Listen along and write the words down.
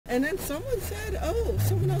And then someone said, oh,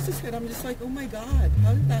 someone else said, I'm just like, oh my God,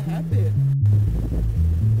 how did that happen?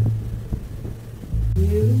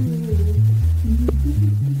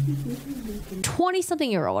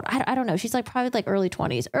 20-something-year-old. I don't know. She's like probably like early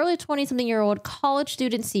 20-something-year-old college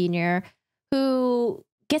student senior who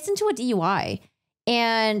gets into a DUI.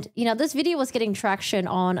 And, you know, this video was getting traction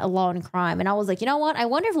on a Law and Crime. And I was like, you know what? I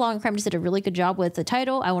wonder if Law and Crime just did a really good job with the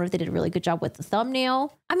title. I wonder if they did a really good job with the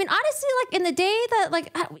thumbnail. I mean, honestly, like in the day that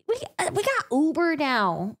like we got Uber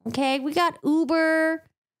now. Okay. We got Uber.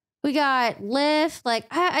 We got Lyft. Like,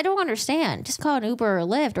 I don't understand. Just call an Uber or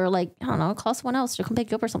Lyft or like, I don't know, call someone else to come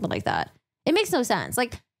pick you up or something like that. It makes no sense.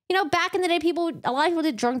 Like, you know, back in the day, a lot of people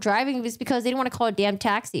did drunk driving just because they didn't want to call a damn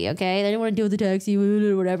taxi. Okay. They didn't want to deal with the taxi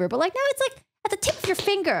or whatever. But like now it's like, at the tip of your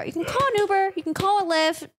finger, you can call an Uber, you can call a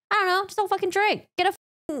Lyft. I don't know, just don't fucking drink. Get a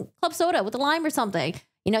club soda with a lime or something.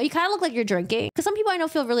 You know, you kind of look like you're drinking. Because some people I know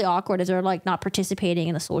feel really awkward as they're like not participating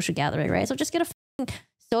in a social gathering, right? So just get a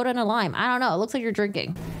soda and a lime. I don't know, it looks like you're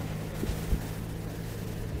drinking.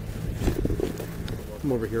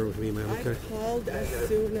 Come over here with me, man, okay? I called as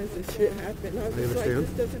soon as this shit happened. I was just like,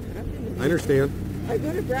 this doesn't happen to me. I understand. I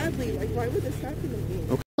go to Bradley, like, why would this happen to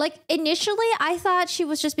me? Okay. Like, initially, I thought she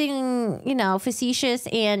was just being, you know, facetious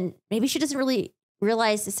and maybe she doesn't really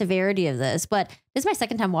realize the severity of this. But this is my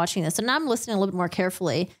second time watching this. So now I'm listening a little bit more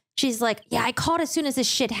carefully. She's like, yeah, I called as soon as this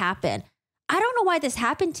shit happened. I don't know why this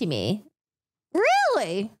happened to me.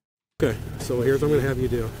 Really? Okay, so here's what I'm going to have you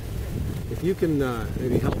do. If you can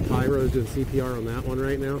maybe help Pyro doing CPR on that one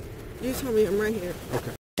right now. You tell me, I'm right here.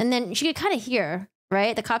 Okay. And then she could kind of hear,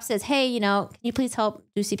 right? The cop says, hey, you know, can you please help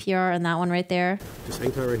do CPR on that one right there? Just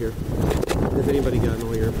hang tight right here. Has anybody gotten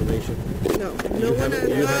all your information? No. No one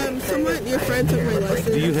has. Someone, your friend took my license.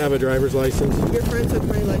 Do you have a driver's license? Your friend took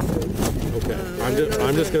my license. Okay.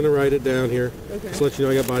 I'm just going to write it down here. Okay. Just let you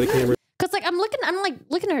know I got body camera. Because like I'm looking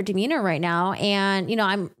at her demeanor right now, and you know,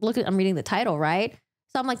 I'm reading the title, right?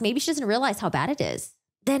 So I'm like, maybe she doesn't realize how bad it is.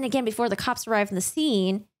 Then again, before the cops arrive on the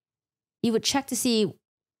scene, you would check to see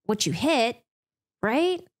what you hit,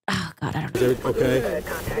 right? Oh God, I don't know. Okay.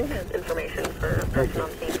 Contact information for person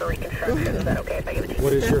on scene for reconstruction. Is that okay if I give it to you?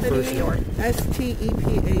 What is your first name?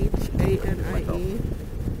 STEPHANIE.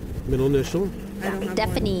 Middle initial? I don't have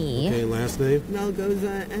Stephanie. Okay, last name?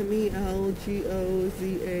 Melgoza,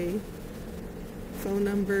 MELGOZA. Phone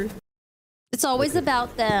number. It's always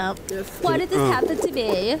about them. Yes. Why did this happen to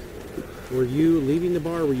me? Were you leaving the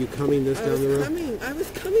bar? Or were you coming down the road? I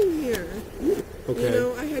was coming here. Okay. You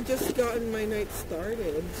know, I had just gotten my night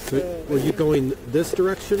started. So were you going this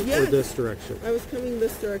direction or this direction? I was coming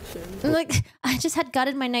this direction. Like, I just had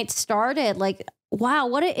gotten my night started. Like, wow,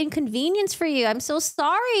 what an inconvenience for you. I'm so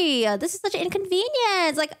sorry. This is such an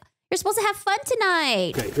inconvenience. Like, you're supposed to have fun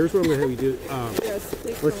tonight. Okay, here's what I'm gonna have you do. Yes,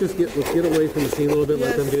 let's get away from the scene a little bit. Yes.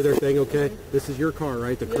 Let them do their thing. Okay. This is your car,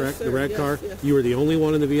 right? The red car. Yes. You were the only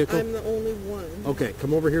one in the vehicle. I'm the only one. Okay,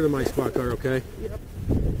 come over here to my squad car. Okay. Yep.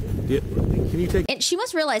 Can you take? And she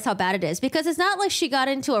must realize how bad it is, because it's not like she got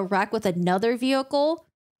into a wreck with another vehicle.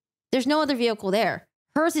 There's no other vehicle there.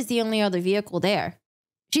 Hers is the only other vehicle there.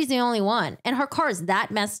 She's the only one, and her car is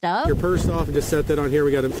that messed up. Your purse off and just set that on here.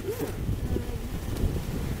 We got to.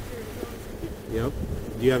 Yep.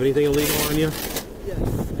 Do you have anything illegal on you? Yes,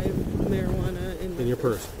 I have marijuana in your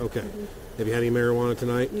purse. Okay. Have you had any marijuana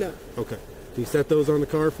tonight? No. Okay. Can you set those on the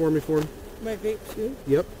car for me? My vape too?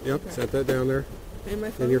 Yep. Okay. Set that down there. And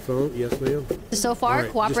my phone? And your phone? Yes, ma'am. So far, right.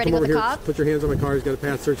 cooperating with the cop? Put your hands on my car. He's got a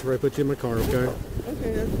pass search before I put you in my car, okay?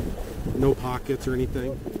 Okay. No pockets or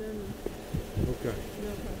anything? Okay.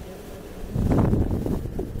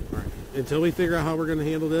 Until we figure out how we're going to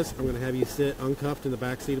handle this, I'm going to have you sit uncuffed in the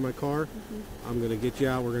back seat of my car. I'm going to get you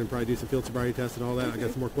out. We're going to probably do some field sobriety tests and all that. I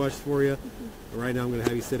got some more questions for you. But right now, I'm going to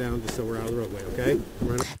have you sit down just so we're out of the roadway, okay?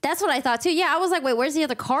 That's what I thought, too. Yeah, I was like, wait, where's the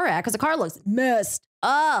other car at? Because the car looks messed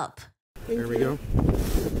up. There we go.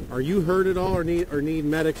 Are you hurt at all or need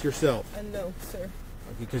medics yourself? No, sir.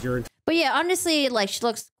 Because you're in... But yeah, honestly, like, she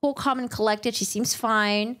looks cool, calm, and collected. She seems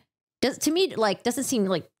fine. To me, like, doesn't seem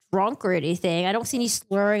like drunk or anything. I don't see any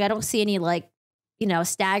slurring. I don't see any, like, you know,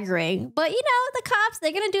 staggering. But, you know, the cops,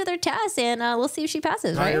 they're going to do their test, and we'll see if she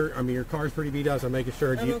passes, right? I mean, your car's pretty beat up, so I'm making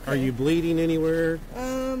sure. Okay. Are you bleeding anywhere?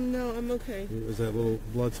 No, I'm okay. Is that little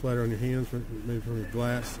blood splatter on your hands, maybe from your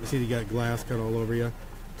glass? I see you got glass cut all over you.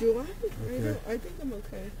 Do I? Okay. I think I'm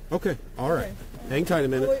okay. Okay, all right. Hang tight a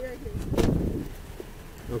minute. Wait right here.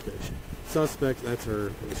 Okay, suspect, that's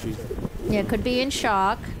her. She's. Yeah, could be in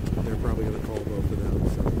shock. They're probably going to call both of them.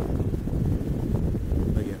 So.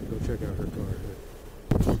 But yeah, go check out her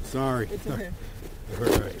car. Sorry. It's okay. All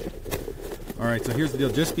right. All right, so here's the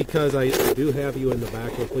deal. Just because I do have you in the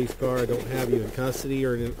back of a police car, I don't have you in custody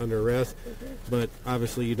or under arrest, but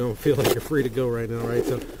obviously you don't feel like you're free to go right now, right?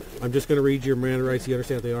 So I'm just going to read your Miranda rights. You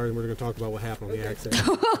understand what they are, and we're going to talk about what happened on the accident.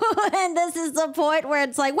 And this is the point where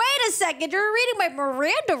it's like, wait a second, you're reading my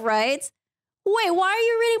Miranda rights? Wait, why are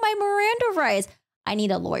you reading my Miranda rights? I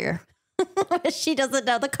need a lawyer. She doesn't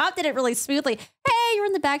know. The cop did it really smoothly. Hey, you're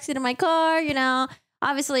in the backseat of my car, you know.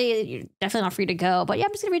 Obviously, you're definitely not free to go. But yeah,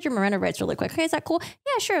 I'm just going to read your Miranda rights really quick. Okay, is that cool?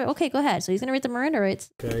 Yeah, sure. Okay, go ahead. So he's going to read the Miranda rights.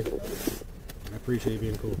 Okay. I appreciate you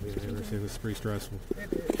being cool. I understand this is pretty stressful.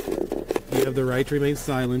 You have the right to remain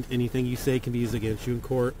silent. Anything you say can be used against you in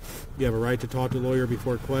court. You have a right to talk to a lawyer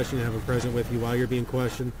before questioning, have him present with you while you're being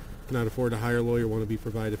questioned. Cannot afford to hire a lawyer, want to be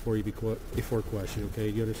provided for you before question. Okay,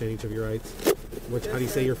 do you understand each of your rights? How do you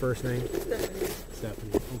say your first name?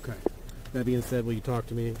 Stephanie. Okay. That being said, will you talk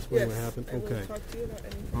to me, explain what happened? I will talk to you about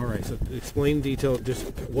anything. All right, so explain in detail just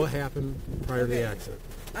what happened prior to the accident.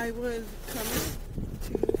 I was coming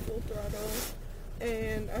to full throttle,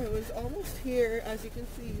 and I was almost here, as you can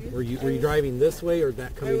see. Were you driving this way or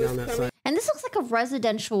that coming down that side? And this looks like a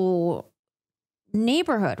residential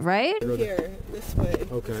neighborhood, right? Here, this way.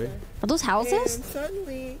 Okay. Are those houses? And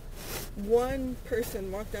suddenly, one person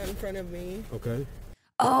walked out in front of me. Okay.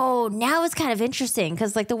 Oh, now it's kind of interesting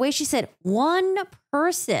because, like, the way she said one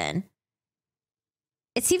person,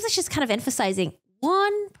 it seems like she's kind of emphasizing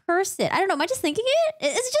one person. I don't know. Am I just thinking it?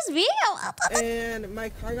 Is it just me? And my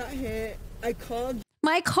car got hit. I called.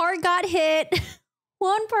 My car got hit.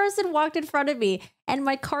 One person walked in front of me, and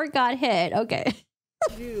my car got hit. Okay.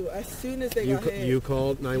 You as soon as they got hit. You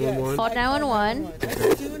called 911? Yes, called 911.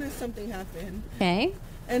 As soon as something happened. Okay.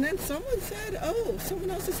 And then someone said, oh, someone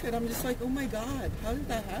else's hit. I'm just like, oh my God, how did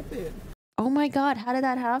that happen? Oh my God, how did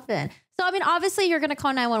that happen? So, I mean, obviously you're going to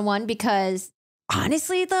call 911 because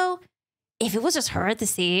honestly, though, if it was just her at the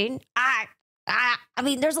scene, I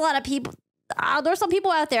mean, there's a lot of people. There's some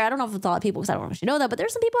people out there. I don't know if it's a lot of people because I don't actually know that, but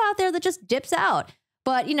there's some people out there that just dips out.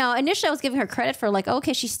 But, you know, initially I was giving her credit for like,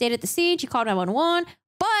 okay, she stayed at the scene. She called 911,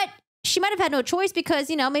 but she might have had no choice because,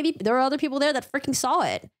 you know, maybe there were other people there that freaking saw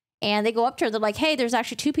it. And they go up to her. They're like, hey, there's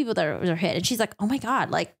actually two people that are hit. And she's like, oh, my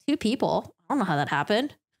God, like two people. I don't know how that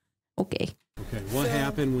happened. Okay. Okay. What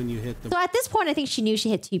happened when you hit the... So at this point, I think she knew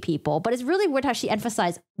she hit two people. But it's really weird how she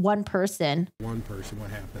emphasized one person. One person.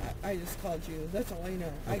 What happened? I just called you. That's all I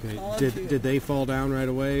know. Okay. I called you. Did they fall down right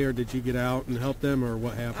away or did you get out and help them or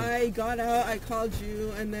what happened? I got out. I called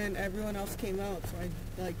you. And then everyone else came out. So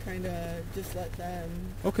I like kind of just let them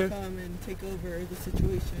come and take over the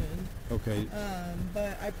situation. Okay.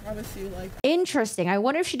 But I promise you, like... Interesting. I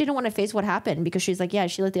wonder if she didn't want to face what happened because she's like, yeah,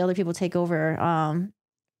 she let the other people take over.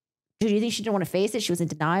 Do you think she didn't want to face it? She was in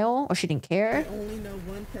denial or she didn't care? I only know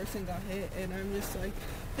one person got hit, and I'm just like,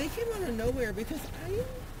 they came out of nowhere because I am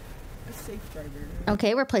a safe driver.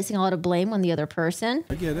 Okay, we're placing a lot of blame on the other person.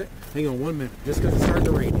 I get it. Hang on 1 minute. Just because it's starting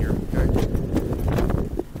to rain here. Okay.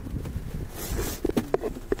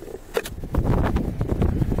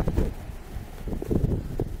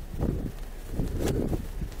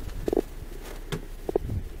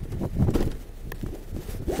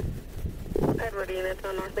 Units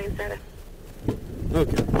on North Main Street.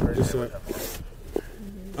 Okay. Just so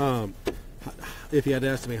if you had to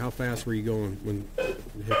estimate, how fast were you going when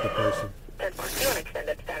you hit the person?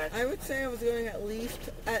 I would say I was going at least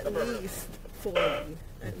 40.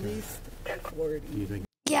 At least 40. You think?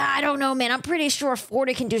 Yeah, I don't know, man. I'm pretty sure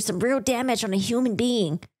 40 can do some real damage on a human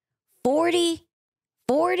being. 40?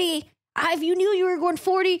 If you knew you were going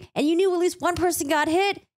 40 and you knew at least one person got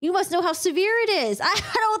hit, you must know how severe it is. I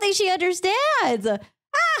don't think she understands.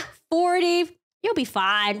 40. You'll be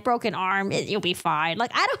fine. Broken arm. You'll be fine.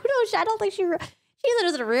 Like, I don't know. I don't think she either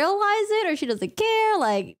doesn't realize it or she doesn't care.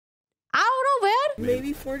 Like, I don't know, man.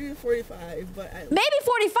 Maybe 40 to 45, but... Maybe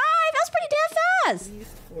 45? That's pretty damn fast. At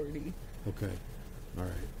least 40. Okay. All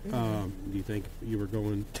right. Do you think you were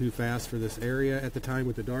going too fast for this area at the time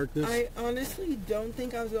with the darkness? I honestly don't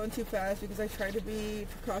think I was going too fast because I try to be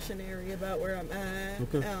precautionary about where I'm at.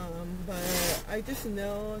 Okay. But I just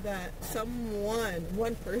know that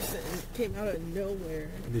one person came out of nowhere.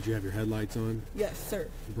 Did you have your headlights on? Yes, sir.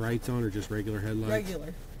 Brights on or just regular headlights?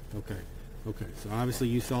 Regular. Okay. So obviously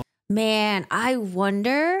you saw... Man, I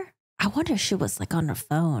wonder if she was like on her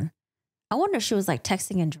phone. I wonder if she was like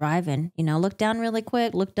texting and driving, you know, looked down really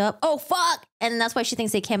quick, looked up. Oh, fuck. And that's why she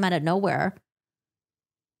thinks they came out of nowhere.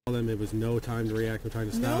 Them, it was no time to react, no time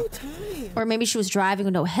to stop. No time. Or maybe she was driving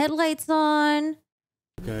with no headlights on.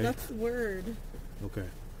 Okay. That's the word. Okay.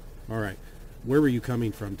 All right. Where were you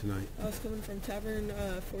coming from tonight? I was coming from Tavern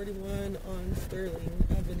 41 on Sterling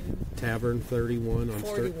Avenue. Tavern 31 on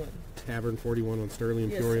 41. Tavern 41 on Sterling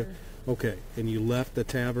and Yes, Peoria. sir. Okay, and you left the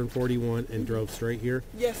Tavern 41 and drove straight here?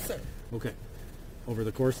 Yes, sir. Okay. Over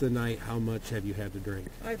the course of the night, how much have you had to drink?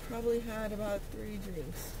 I probably had about 3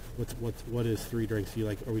 drinks. What is 3 drinks? You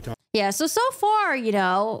like? Are we talking? Yeah. So far, you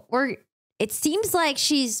know, it seems like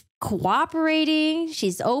she's cooperating.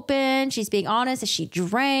 She's open. She's being honest. She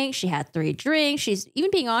drank. She had 3 drinks. She's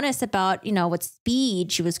even being honest about, you know, what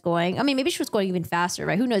speed she was going. I mean, maybe she was going even faster,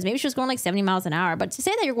 right? Who knows? Maybe she was going like 70 miles an hour. But to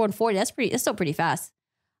say that you're going 40, that's still pretty fast.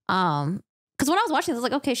 Because when I was watching this, I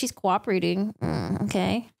was like, okay, she's cooperating.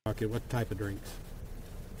 Okay. Okay. What type of drinks?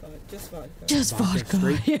 Just vodka. Just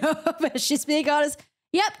vodka. Yeah, but she's being honest.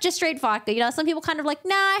 Yep, just straight vodka. You know, some people kind of like,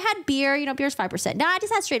 nah, I had beer. You know, beer's 5%. Nah, I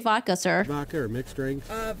just had straight vodka, sir. Vodka or mixed drinks?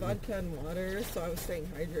 Vodka and water. So I was staying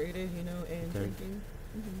hydrated, you know, and drinking.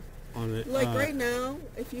 On it. Like right now,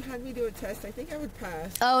 if you had me do a test, I think I would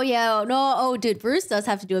pass. Oh, yeah. No. Oh, dude, Bruce does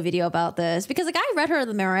have to do a video about this because the guy read her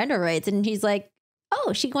the Miranda rights and he's like,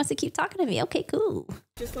 oh, she wants to keep talking to me. Okay, cool.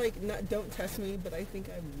 Just like, don't test me, but I think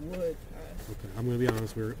I would pass. Okay, I'm going to be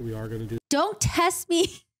honest. We are going to do. Don't test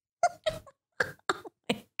me.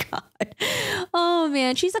 God. Oh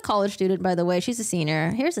man, she's a college student, by the way. She's a senior.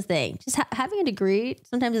 Here's the thing: just having a degree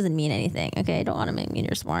sometimes doesn't mean anything. Okay, I don't want to make me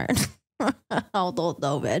you're smart. Oh, don't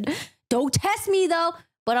know, man. Don't test me though.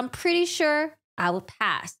 But I'm pretty sure I will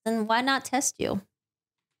pass. Then why not test you?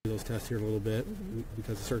 Those tests here in a little bit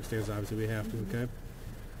because of circumstances. Obviously, we have to. Okay.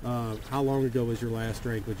 How long ago was your last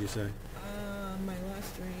drink? Would you say? My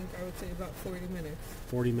last drink, I would say about 40 minutes.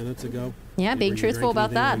 40 minutes ago. Yeah, being truthful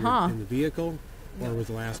about that, huh? In the vehicle. Or was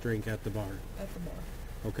the last drink at the bar? At the bar.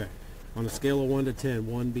 Okay. On a scale of 1 to 10,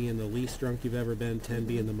 1 being the least drunk you've ever been, 10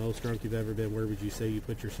 being the most drunk you've ever been, where would you say you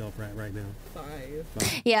put yourself at right now?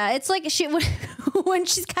 5. Yeah, it's like when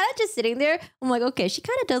she's kind of just sitting there, I'm like, okay, she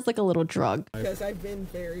kind of does look a little drunk. Because I've been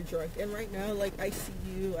very drunk. And right now, like, I see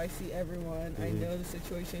you, I see everyone, I know the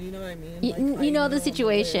situation, you know what I mean? Like, you know the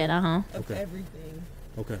situation, of everything.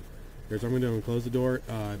 Okay. Here's what I'm going to do. I'm going to close the door.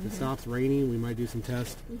 If it stops raining, we might do some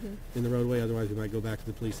tests in the roadway. Otherwise, we might go back to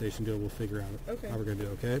the police station, do it. We'll figure out how we're going to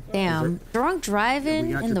do it, okay? Damn. Drunk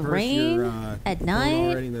driving in the rain at night?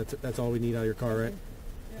 Already, that's all we need out of your car, right?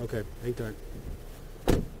 Yeah. Okay. Hang tight.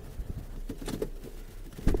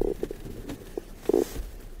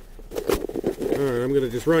 All right. I'm going to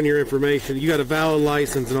just run your information. You got a valid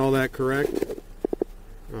license and all that, correct?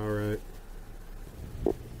 All right.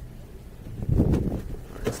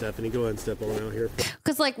 Stephanie, go ahead and step on out here.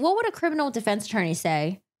 Because, like, what would a criminal defense attorney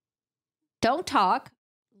say? Don't talk,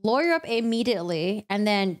 lawyer up immediately, and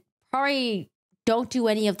then probably don't do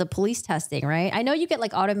any of the police testing, right? I know you get,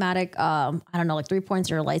 like, automatic, I don't know, like 3 points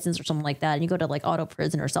or a license or something like that, and you go to, like, auto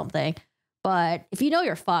prison or something. But if you know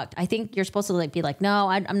you're fucked, I think you're supposed to, like, be like, no,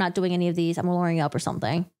 I'm not doing any of these. I'm lawyering up or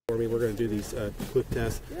something. For me, we're going to do these quick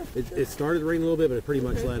tests. It started to rain a little bit, but it pretty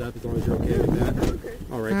much let up as long as you're okay with that. Okay.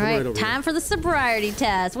 All right, come right over time here. For the sobriety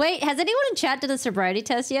test. Wait, has anyone in chat done a sobriety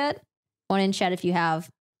test yet? One in chat if you have.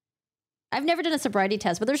 I've never done a sobriety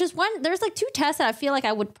test, but there's like 2 tests that I feel like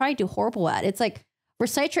I would probably do horrible at. It's like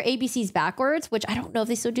recite your ABCs backwards, which I don't know if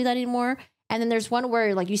they still do that anymore. And then there's one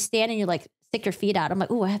where like you stand and you like stick your feet out. I'm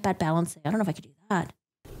like, ooh, I have bad balancing. I don't know if I could do that.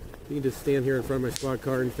 You can just stand here in front of my squad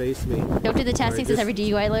car and face me. Don't do the testing since every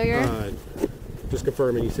DUI lawyer. Just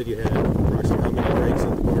confirming, you said you had approximately how many drinks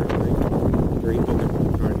in the car? 3. Okay.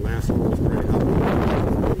 All right, last one was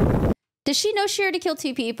pretty. Does she know she already killed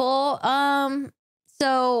 2 people?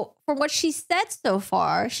 So from what she said so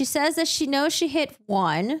far, she says that she knows she hit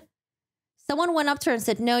 1. Someone went up to her and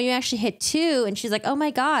said, no, you actually hit 2. And she's like, oh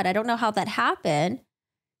my God, I don't know how that happened.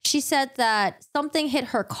 She said that something hit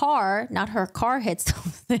her car, not her car hit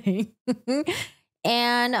something.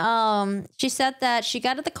 And she said that she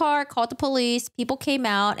got out of the car, called the police, people came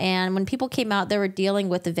out, and when people came out, they were dealing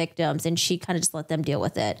with the victims, and she kind of just let them deal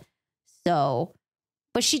with it. So,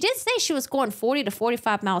 but she did say she was going 40 to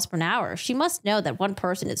 45 miles per hour. She must know that one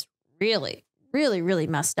person is really, really, really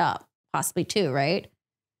messed up, possibly 2, right?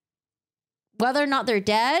 Whether or not they're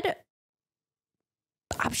dead,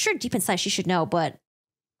 I'm sure deep inside she should know, but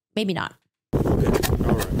maybe not. Okay,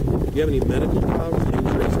 all right. Do you have any medical problems,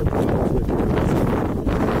 injuries, or problems with your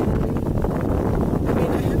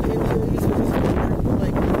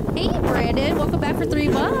Hey, Brandon. Welcome back for 3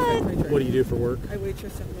 months. What do you do for work? I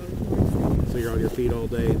waitress at one. So you're on your feet all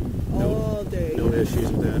day? All day. No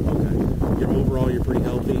issues with that? Okay. Overall, you're pretty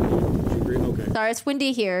healthy? You agree? Okay. Sorry, it's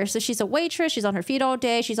windy here. So she's a waitress. She's on her feet all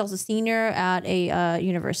day. She's also a senior at a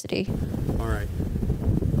university. All right.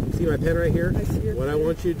 See my pen right here? I see your What pen. I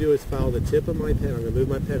want you to do is follow the tip of my pen. I'm going to move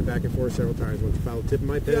my pen back and forth several times. I want you to follow the tip of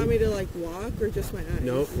my pen. Do you want me to like walk or just my eyes?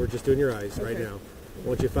 No, we're just doing your eyes right now. I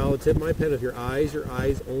want you to follow the tip of my pen with your eyes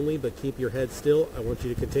only, but keep your head still. I want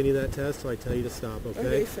you to continue that test till I tell you to stop, okay?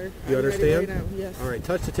 Okay, sir. You understand? Ready right now. Yes. All right,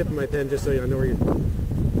 touch the tip of my pen just so I know where you're...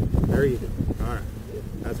 There you go. All right.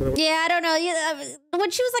 That's what I want. Yeah, I don't know. When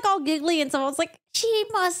she was like all giggly and stuff, I was like, she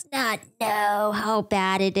must not know how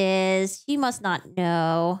bad it is. She must not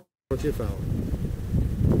know. I want you to follow.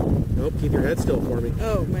 Nope, keep your head still for me.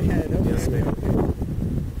 Oh, my head. Okay. Yes, ma'am.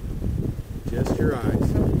 Just your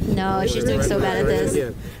eyes. No, she's doing so bad at this.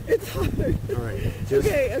 Again. It's hard. All right. Just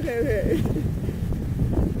Okay. I'm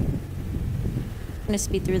going to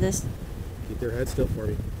speed through this. keep their head still for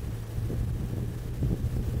me.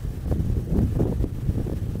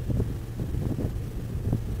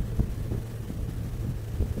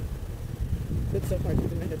 It's so hard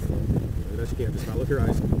keeping my head still. As best you can. Just follow with your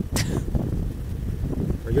eyes.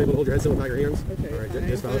 Are you able to hold your head still without your hands? Okay. All right. Fine,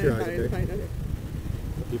 Just follow with your eyes, okay? Fine.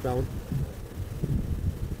 Keep following.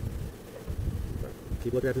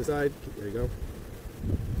 Keep looking at the side. There you go.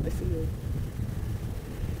 I see you.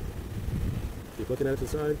 Keep looking at the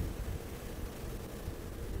side.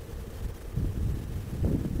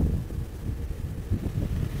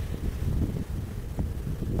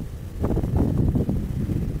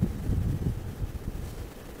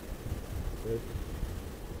 Good.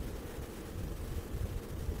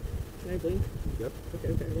 Can I blink? Yep. Okay.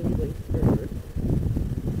 Let me blink. All right.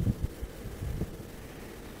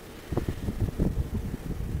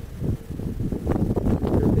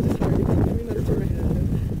 This is hard. It's giving another for my head.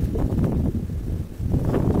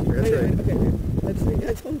 Keep your head straight. Okay. That's me.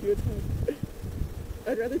 I told you it's hard.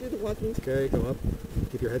 I'd rather do the walking. Okay, go up.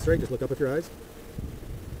 Keep your head straight. Just look up with your eyes.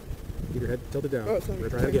 Keep your head tilted down. Oh, sorry. We're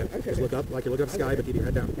going to try it again. Okay. Just look up like you're looking up at the sky, but keep your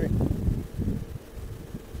head down. All right.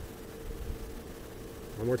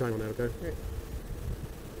 One more time on that, okay? Right.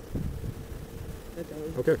 Head down.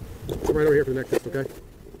 Okay. Come right over here for the next test, okay?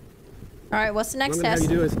 All right, what's the next What I'm test?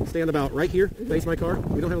 going to have you do is stand about right here, face my car.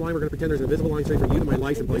 We don't have a line. We're going to pretend there's an invisible line straight from you to my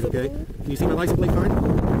license plate, okay? Can you see my license plate fine?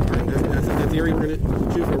 Okay, that's the area we're going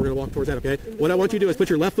to choose for. We're going to walk towards that, okay? What I want you to do is put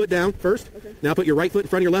your left foot down first. Okay. Now put your right foot in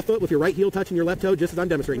front of your left foot with your right heel touching your left toe, just as I'm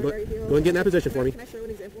demonstrating. My Go right heel. ahead and get in that position for me. Can I show an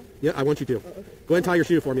example? Yeah, I want you to. Okay. Go ahead and tie your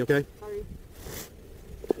shoe for me, okay? Sorry.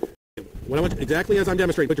 What I want, exactly as I'm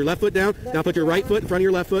demonstrating. Put your left foot down. Now put your right foot in front of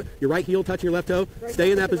your left foot. Your right heel touching your left toe.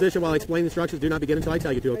 Stay in that position while I explain the instructions. Do not begin until I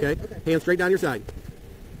tell you to, okay? Hands straight down your side.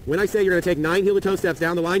 When I say you're going to take 9 heel-to-toe steps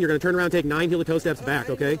down the line, you're going to turn around and take 9 heel-to-toe steps back,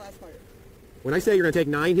 okay? When I say you're going to take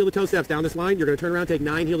 9 heel-to-toe steps down this line, you're going to turn around and take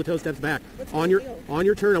 9 heel-to-toe steps back. On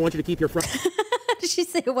your turn, I want you to keep your front Did she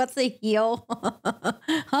say, what's a heel?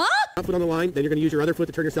 Huh? foot on the line. Then you're going to use your other foot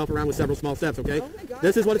to turn yourself around with several small steps, okay? Oh my God.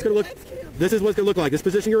 This is what it's going to look. This is what it's going to look like. This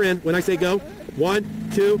position you're in. When I say go,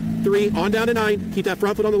 1, 2, 3, on down to 9. Keep that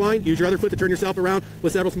front foot on the line. Use your other foot to turn yourself around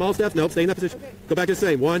with several small steps. Nope, stay in that position. Go back to the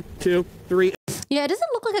same. 1, 2, 3. Yeah, it doesn't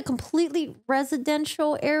look like a completely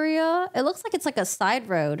residential area. It looks like it's like a side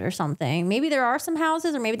road or something. Maybe there are some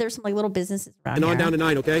houses or maybe there's some like little businesses around And on here. down to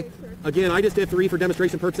 9, okay? Again, I just did 3 for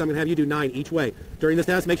demonstration purposes. I'm going to have you do 9 each way. During this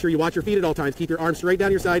test, make sure you watch your feet at all times. Keep your arms straight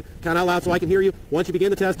down your side. Count out loud so I can hear you. Once you begin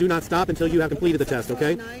the test, do not stop until you have completed the test,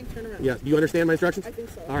 okay? 9, turn around. Yeah, you understand my instructions? I think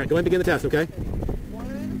so. All right, go ahead and begin the test, okay?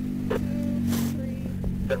 1, 2,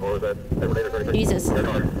 3. What was that? Jesus.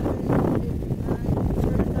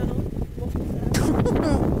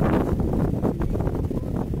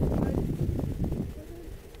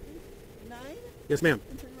 Yes, ma'am.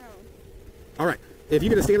 All right. If you're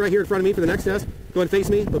going to stand right here in front of me for the next test, go ahead and face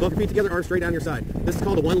me. Put both your feet together, arms straight down your side. This is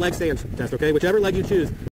called a one-leg stand test, okay? Whichever leg you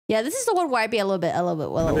choose. Yeah, this is the one where I'd be a little bit I'm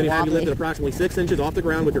going to have you wobbly. lifted approximately 6 inches off the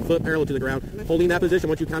ground with your foot parallel to the ground, holding that position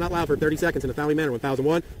once you count out loud for 30 seconds in a following manner.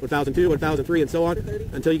 1001, 1002, 1003, and so on,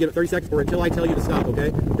 until you get 30 seconds or until I tell you to stop,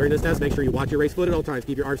 okay? During this test, make sure you watch your raised foot at all times.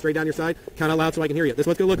 Keep your arms straight down your side. Count out loud so I can hear you. This is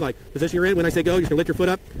what it's going to look like. Position you're in. When I say go, you're going to lift your foot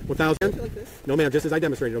up. 1000. Like this? No, ma'am. Just as I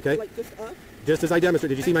demonstrated, okay? Like just up? Just as I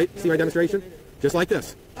demonstrated. Did you see my demonstration? Just like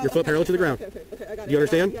this. Your foot parallel to the ground. Okay, I got it. Do you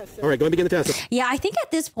understand? Yes, sir. All right, go ahead and begin the test. Yeah, I think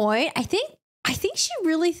at this point, I think she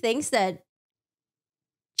really thinks that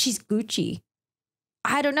she's Gucci.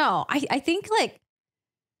 I don't know. I think like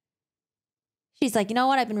she's like, you know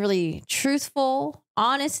what? I've been really truthful,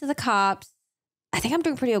 honest to the cops. I think I'm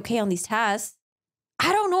doing pretty okay on these tests.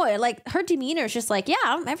 I don't know. Like her demeanor is just like,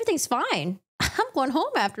 yeah, everything's fine. I'm going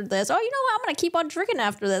home after this. Oh, you know what? I'm going to keep on drinking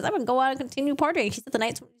after this. I'm going to go out and continue partying. She said the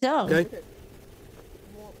night's young. Okay.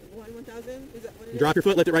 1,000? Is that what it is? Drop your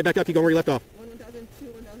foot. Lift it right back up. Keep going where you left off. 1,000, 2,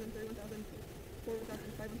 1,000, 3, 1,000, 4,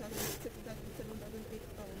 1,000, 5, 1,000, 6, 1,000, 7, 1,000, 8,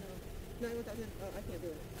 oh no, 9, 1,000, oh I can't do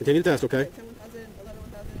it. Continue the test, okay? 10, 1,000, 11,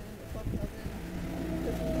 1,000, 12, 1,000,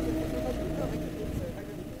 13, 1,000, 14, 1,000, no, I can't do it, sir. I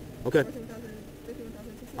really can't. Okay. 14,000,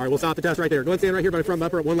 15,000, 16,000. All right, we'll stop the test right there. Go ahead and stand right here by the front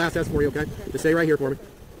bumper. One last test for you, okay? Just stay right here for me.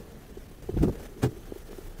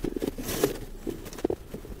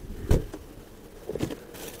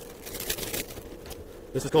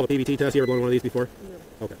 This is called a PBT test. You ever blown one of these before?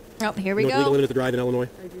 No. Okay. Oh, here we go. Legal limit to drive in Illinois?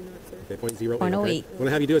 I do not, sir. Okay, 0.08. 0.08. Okay. What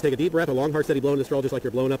I have you do is take a deep breath, a long, hard, steady blow in the straw, just like you're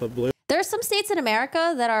blowing up a balloon. There are some states in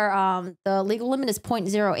America that are the legal limit is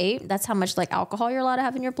 0.08. That's how much like alcohol you're allowed to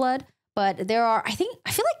have in your blood. But there are, I feel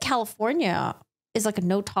like California is like a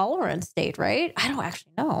no tolerance state, right? I don't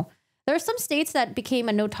actually know. There are some states that became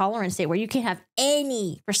a no tolerance state where you can't have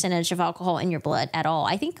any percentage of alcohol in your blood at all.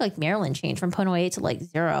 I think like Maryland changed from 0.08 to like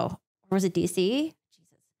 0. Or was it DC? Jesus.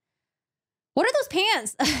 What are those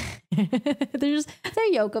pants? They're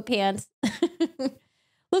yoga pants.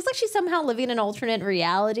 Looks like she's somehow living an alternate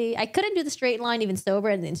reality. I couldn't do the straight line even sober,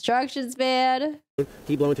 and the instructions bad.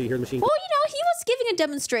 Keep blowing till you hear the machine. Well, he was giving a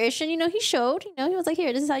demonstration. He showed. He was like,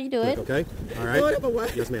 here, this is how you do it. Okay. All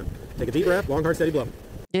right. Yes, ma'am. Take a deep breath, long, hard, steady blow.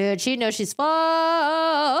 Dude, she knows she's fucked.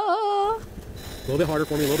 A little bit harder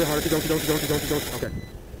for me. A little bit harder. Don't. Okay.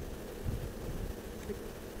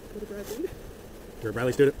 You're a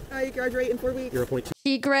Bradley student. I graduate in 4 weeks. You're a 0.2.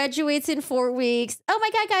 She graduates in 4 weeks. Oh my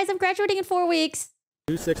God, guys, I'm graduating in 4 weeks.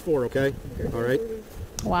 264, okay? All right.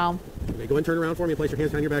 Wow. Okay, go ahead and turn around for me and place your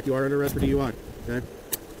hands behind your back. You are under arrest for DUI, okay?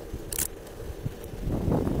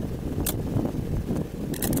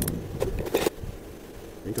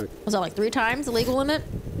 Okay. Was that like 3 times the legal limit?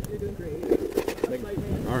 You're doing great.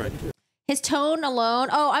 All right. His tone alone.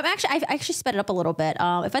 Oh, I actually sped it up a little bit.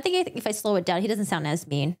 If I slow it down, he doesn't sound as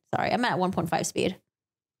mean. Sorry, I'm at 1.5 speed.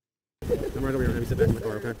 I'm right over here. Let me sit back in the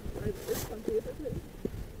car, okay?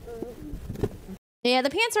 Yeah,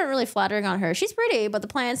 the pants aren't really flattering on her. She's pretty, but the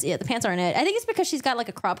pants aren't it. I think it's because she's got like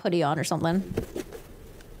a crop hoodie on or something.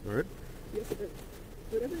 All right. Yes, sir.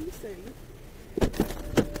 Whatever you say.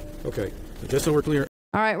 Okay. So just so we're clear.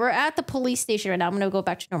 All right, we're at the police station right now. I'm going to go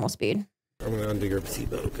back to normal speed. I'm going to undo your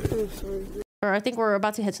seatbelt, okay? Oh, sorry. Or I think we're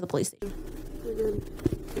about to head to the police station.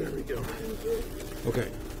 There we go. Okay.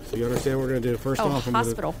 So you understand what we're going to do? First off, I'm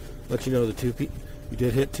going to let you know the you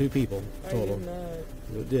did hit 2 people total. I did not.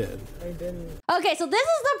 You did. I didn't. Okay, so this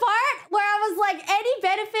is the part where I was like, any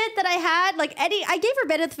benefit that I had, like I gave her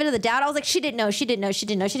benefit of the doubt. I was like, she didn't know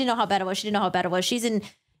how bad it was. She's in,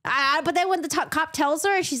 but then when the cop tells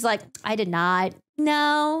her, she's like, I did not.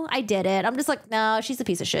 No, I did it. I'm just like, no, she's a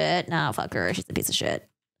piece of shit. No, fuck her. She's a piece of shit.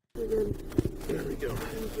 There we go.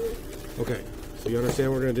 Okay, so you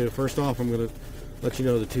understand what we're going to do? First off, I'm going to let you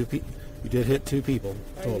know the you did hit 2 people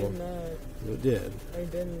total. I did not. You did. I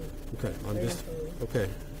didn't. Okay, okay.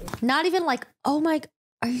 Not even like, oh my,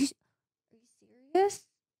 are you serious?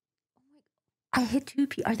 Oh my, I hit 2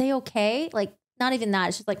 people. Are they okay? Like, not even that.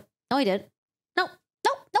 It's just like, no, I did. No,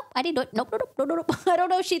 I didn't do it. Nope. I don't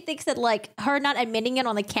know if she thinks that like her not admitting it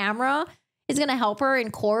on the camera is going to help her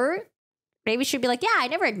in court. Maybe she'd be like, yeah, I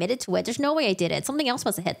never admitted to it. There's no way I did it. Something else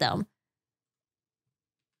must have hit them.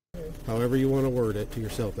 However you want to word it to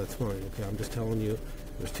yourself, that's fine. Okay, I'm just telling you,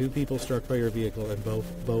 there's 2 people struck by your vehicle and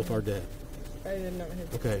both are dead. I did not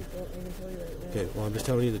hit okay. people. I can tell you right now. Okay, well, I'm just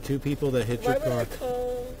telling you the 2 people that hit your car. Why would I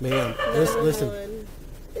call Ma'am, listen.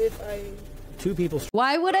 If I... 2 people.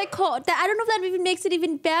 Why would I call that? I don't know if that even makes it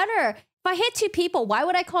even better. If I hit 2 people, why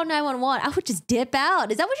would I call 911? I would just dip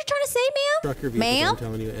out. Is that what you're trying to say, ma'am? Struck your vehicle, I'm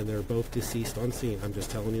telling you, and they're both deceased on scene. I'm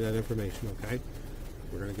just telling you that information, okay?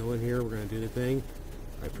 We're going to go in here. We're going to do the thing.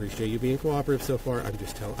 I appreciate you being cooperative so far. I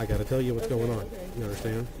got to tell you what's going on. Okay. You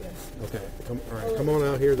understand? Yes. Okay. All right. Come on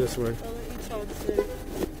out here this way. I'll let you talk, sir.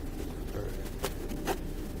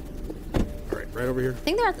 All right. Right over here. I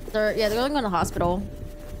think they're going to the hospital.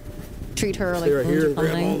 Treat her like right here and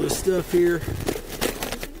grab all this stuff here.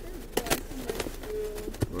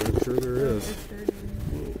 I'm sure there is.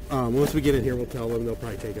 Once we get in here, we'll tell them. They'll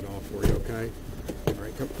probably take it off for you, okay? All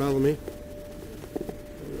right, come follow me.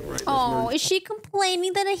 Right, oh, is she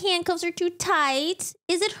complaining that the handcuffs are too tight?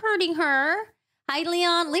 Is it hurting her? Hi,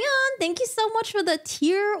 Leon. Leon, thank you so much for the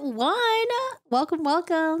tier 1.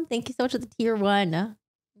 Welcome. Thank you so much for the tier 1. Enjoy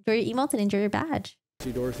your emote and enjoy your badge.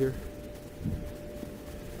 2 doors here.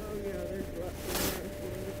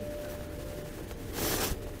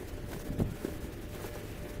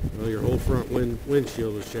 Well, your whole front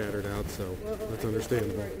windshield was shattered out, so that's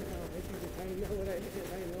understandable. I know what I did.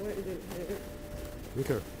 I know what I didn't hit.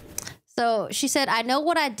 Okay. So she said, I know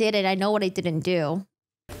what I did and I know what I didn't do.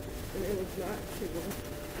 And it was not 2.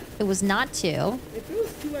 It was not 2. If it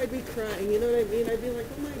was 2, I'd be crying. You know what I mean? I'd be like,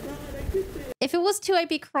 oh my God, I did this. If it was 2, I'd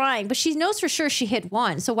be crying. But she knows for sure she hit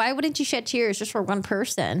 1. So why wouldn't you shed tears just for 1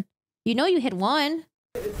 person? You know you hit 1.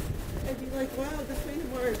 I'd be like, wow, this made a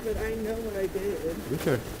mark, but I know what I did.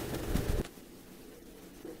 Okay.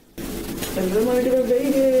 And then I want to go to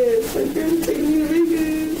Vegas. My friend's taking me to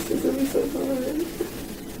Vegas. It's going to be so fun.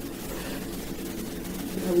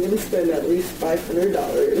 I'm going to spend at least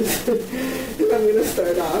 $500. And I'm going to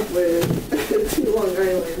start off with 2 Long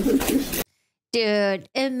Islands. Dude,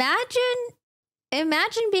 imagine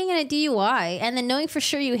being in a DUI and then knowing for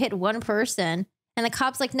sure you hit one person and the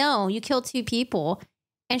cop's like, no, you killed 2 people.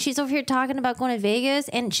 And she's over here talking about going to Vegas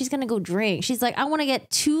and she's going to go drink. She's like, I want to get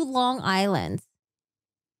 2 Long Islands.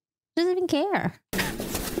 She doesn't even care.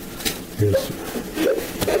 Yes.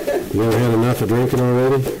 You ever had enough of drinking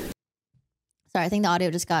already? Sorry, I think the audio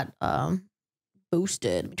just got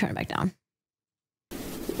boosted. Let me turn it back down.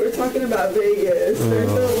 We're talking about Vegas. There's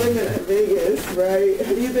no limit at Vegas, right?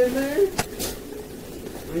 Have you been there?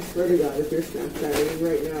 I swear to God, if you're Snapchatting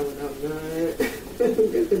right now and I'm not, I'm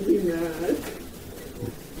going to be mad.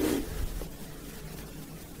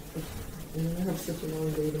 I'm going to have such a long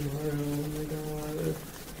day tomorrow. Oh my God.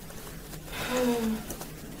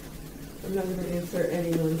 I'm not going to answer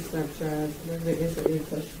anyone's Snapchats. I'm not going to answer any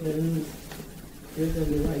questions. You're going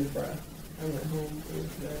to be like, bruh, I went home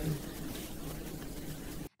today.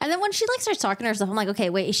 And then when she like starts talking to herself, I'm like, okay,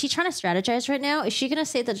 wait, is she trying to strategize right now? Is she going to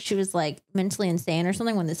say that she was like mentally insane or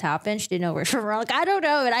something when this happened? She didn't know where she was wrong. Like, I don't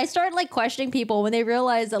know. And I started like questioning people when they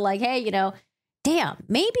realize that like, hey, you know, damn,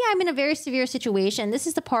 maybe I'm in a very severe situation. This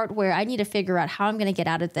is the part where I need to figure out how I'm going to get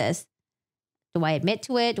out of this. Do I admit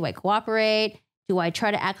to it? Do I cooperate? Do I try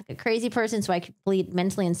to act like a crazy person so I could bleed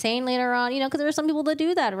mentally insane later on? You know, because there are some people that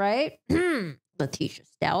do that, right? Letitia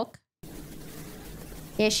Stelk.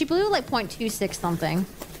 Yeah, she blew like 0.26 something.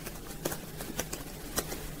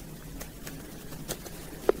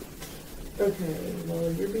 Okay,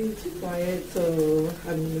 well, you're being too quiet, so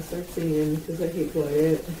I'm going to start singing because I hate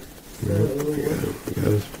quiet. So, you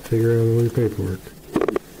gotta figure out all your paperwork.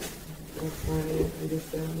 That's fine. I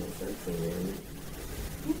just I'm going to start singing.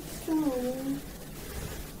 What song?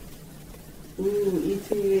 Ooh,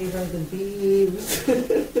 ETA by the Beebs.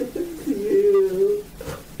 You.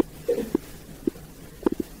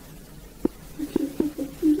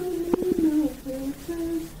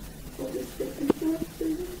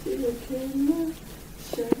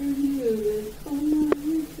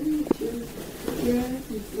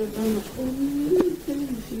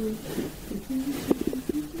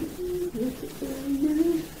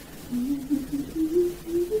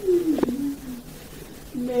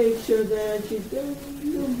 Make sure that you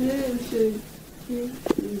don't mention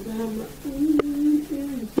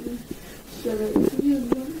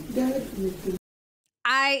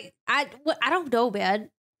I don't know, man.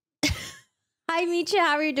 Hi, Misha.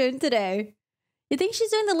 How are you doing today? You think she's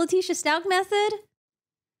doing the Letitia Stelk method?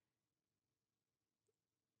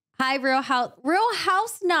 Hi, Real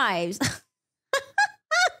House Knives.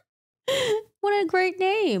 What a great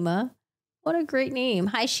name. What a great name.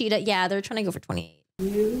 Hi, Sheeta. Yeah, they're trying to go for 28.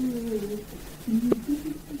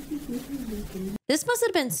 This must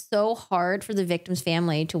have been so hard for the victim's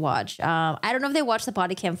family to watch. I don't know if they watched the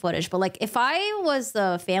body cam footage, but like if I was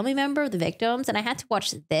the family member of the victims and I had to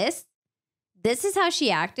watch this is how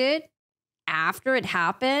she acted after it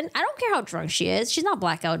happened. I don't care how drunk she is. She's not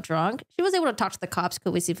blackout drunk. She was able to talk to the cops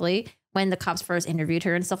cohesively when the cops first interviewed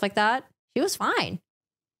her and stuff like that. She was fine.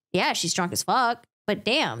 Yeah, she's drunk as fuck, but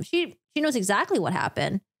damn, she knows exactly what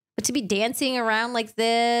happened. But to be dancing around like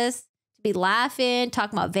this, to be laughing,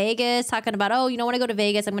 talking about Vegas, talking about, oh, you know, when I go to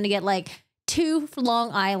Vegas, I'm going to get like 2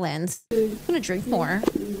 Long Islands. I'm going to drink more.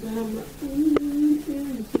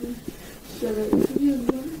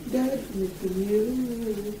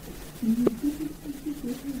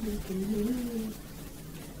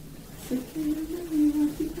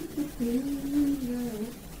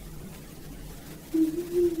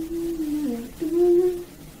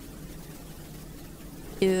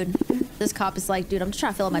 Dude, this cop is like, dude, I'm just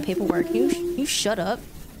trying to fill out my paperwork. You shut up.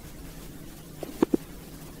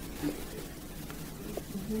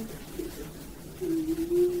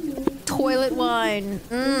 Toilet wine.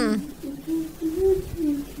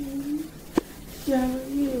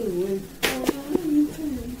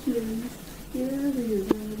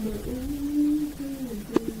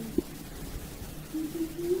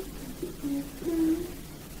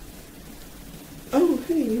 Oh,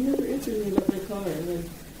 hey, you never answered me about my car. Like,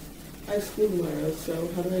 I have school tomorrow, so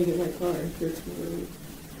how do I get my car for tomorrow?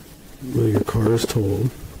 Well, your car is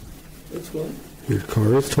totaled. It's what? Your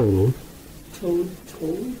car is totaled.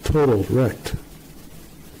 Totaled? Totaled, wrecked.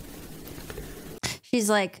 She's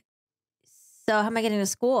like, so how am I getting to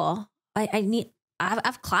school? I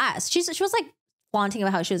have class. She was like flaunting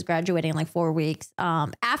about how she was graduating in like 4 weeks.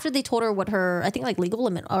 After they told her what her, I think like legal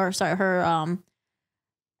limit, or sorry, her,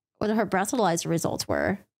 what her breathalyzer results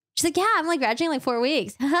were. She's like, yeah, I'm like graduating in like 4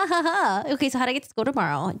 weeks. Okay, so how do I get to school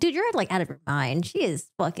tomorrow? Dude, you're like out of your mind. She is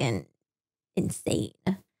fucking insane.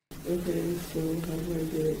 Okay, so how do I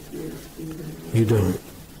get it to your school tomorrow? You don't.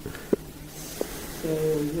 So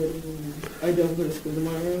I don't go to school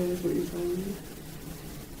tomorrow is what you're telling me?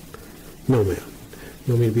 No, ma'am.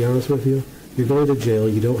 You want me to be honest with you? You're going to jail.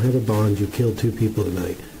 You don't have a bond. You killed 2 people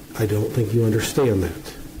tonight. I don't think you understand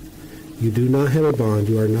that. You do not have a bond.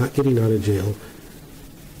 You are not getting out of jail.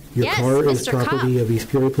 Your Yes, car is Mr. property Cop. of East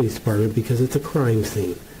Peoria Police Department because it's a crime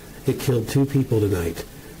scene. It killed 2 people tonight.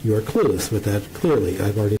 You are clueless with that. Clearly,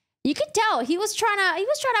 I've already... You could tell he was trying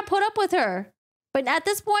to put up with her. But at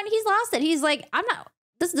this point, he's lost it. He's like, I'm not,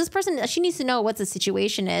 this person, she needs to know what the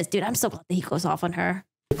situation is. Dude, I'm so glad that he goes off on her.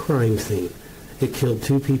 crime scene. It killed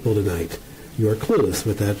 2 people tonight. You are clueless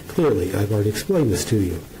with that. Clearly, I've already explained this to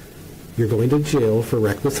you. You're going to jail for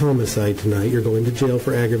reckless homicide tonight. You're going to jail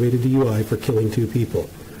for aggravated DUI for killing 2 people.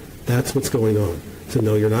 That's what's going on. So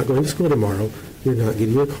no, you're not going to school tomorrow. You're not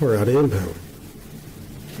getting your car out of impound.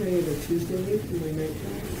 Can I have a Tuesday for my night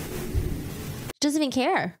class? She doesn't even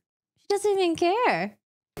care. She doesn't even care.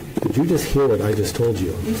 Did you just hear what I just told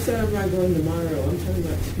you? You said I'm not going tomorrow. I'm talking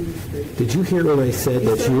about Tuesday. Did you hear when I said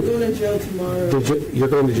that I'm you... going to jail tomorrow. You're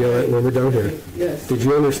going to jail when we're done here? Yes. Did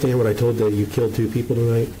you understand what I told that you killed 2 people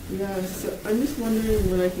tonight? Yes. I'm just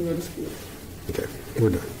wondering when I can go to school. Okay,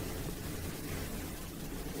 we're done.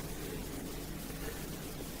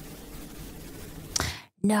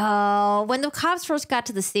 No, when the cops first got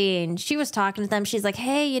to the scene, she was talking to them. She's like,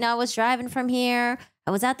 hey, you know, I was driving from here.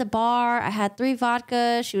 I was at the bar. I had 3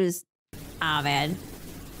 vodka. She was, oh, man.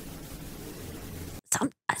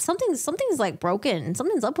 Something's like broken.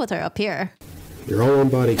 Something's up with her up here. You're all on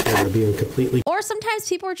body camera being completely Or sometimes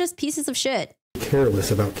people are just pieces of shit.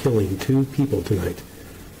 careless about killing 2 people tonight.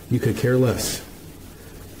 You could care less.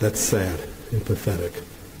 That's sad and pathetic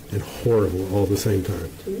and horrible all at the same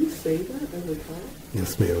time. Can you say that as a cop?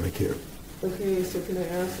 Yes, ma'am, I can. Okay, so can I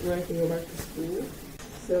ask when I can go back to school?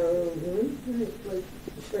 So when can I, like,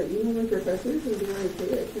 should I email my professors and be like,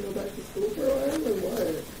 hey, I can go back to school for a while or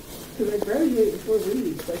what? Because I graduate in 4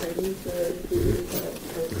 weeks. Like, I need to complete the class.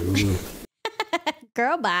 I don't know.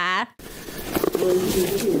 Girl, bye. Well, you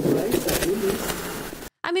can give me advice at least.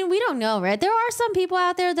 I mean, we don't know, right? There are some people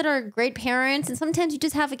out there that are great parents, and sometimes you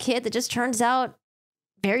just have a kid that just turns out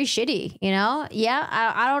very shitty, you know? Yeah,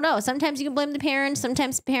 I don't know. Sometimes you can blame the parents.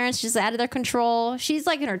 Sometimes parents just out of their control. She's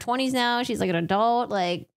like in her 20s now. She's like an adult.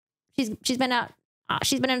 Like she's been out.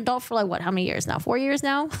 She's been an adult for like what? How many years now? 4 years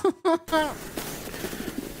now.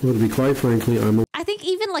 Well, to be quite frankly, I think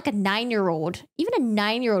even like a 9-year-old, even a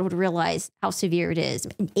 9-year-old would realize how severe it is.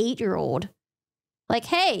 An 8-year-old, like,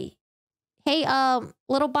 hey,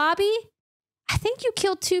 little Bobby, I think you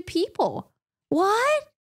killed 2 people. What?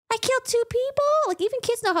 I killed 2 people? Like, even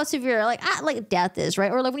kids know how severe, like death is,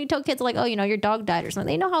 right? Or like when you tell kids, like, oh, you know, your dog died or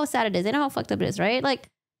something. They know how sad it is. They know how fucked up it is, right? Like,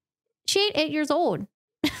 she ain't 8 years old.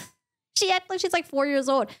 She acts like she's like 4 years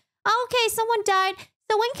old. Okay, someone died.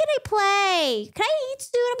 So when can I play? Can I eat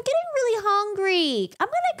soon? I'm getting really hungry. I'm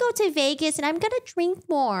going to go to Vegas and I'm going to drink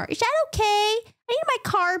more. Is that okay? I need my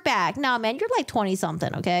car back. No, man, you're like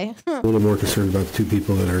 20-something, okay? a little more concerned about the 2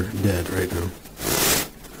 people that are dead right now.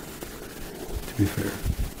 To be fair.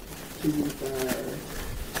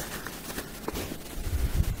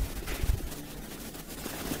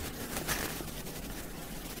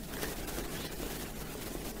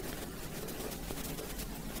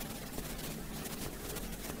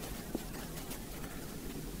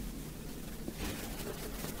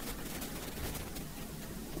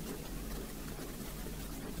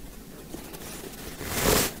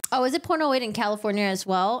 Oh, is it 0.08 in California as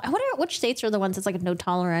well? I wonder which states are the ones that's like no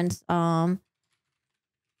tolerance.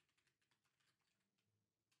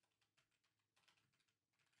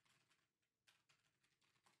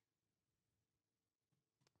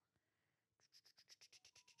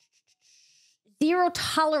 Zero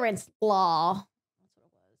tolerance law. That's what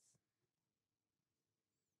it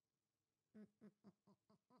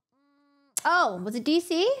was. Oh, was it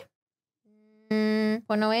DC?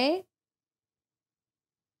 0.08?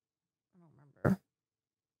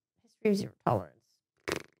 History of zero tolerance.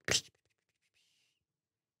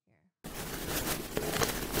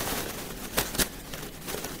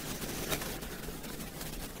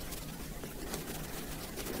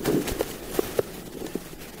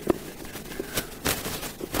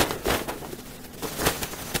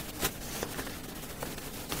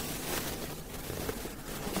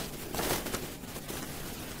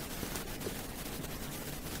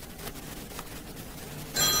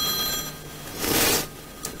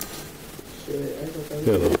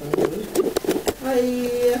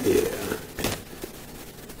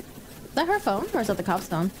 phone, or is that the cop's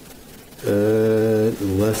phone?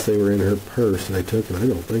 Unless they were in her purse and I took it. I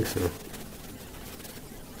don't think so.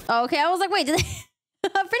 Oh, okay, I was like, wait, did they...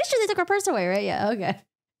 I'm pretty sure they took her purse away, right? Yeah, okay.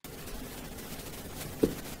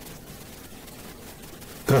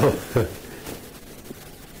 Oh.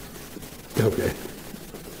 Okay.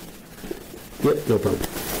 Yep, no problem.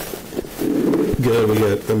 Good, we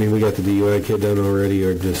got the DUI kit done already,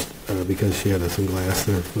 or just because she had some glass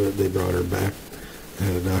in her foot, they brought her back. I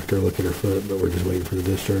had a doctor look at her foot, but we're just waiting for the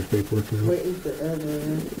discharge paperwork now. Waiting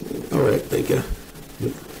forever. All right, thank you.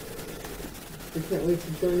 Yep. I can't wait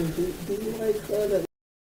to join the DUI club that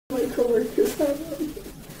my coworkers have.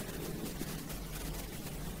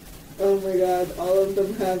 Oh my god, all of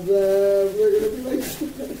them have them. We're gonna be like...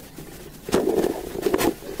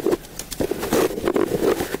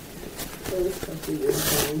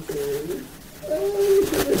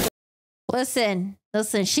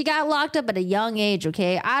 Listen, she got locked up at a young age,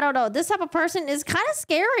 okay? I don't know. This type of person is kind of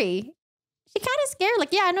scary. She's kind of scary.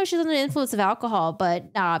 Like, yeah, I know she's under the influence of alcohol,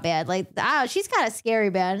 but nah, man. Like, she's kind of scary,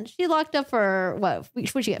 man. She locked up for, what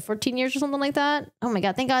she get, 14 years or something like that? Oh my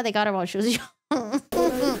God, thank God they got her while she was young.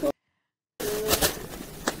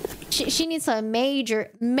 She needs some major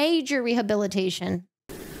rehabilitation.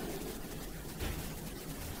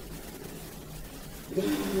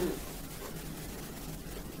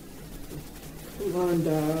 Come on,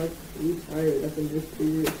 dog. You tired up in this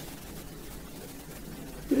food.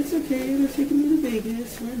 But it's okay. They're taking me to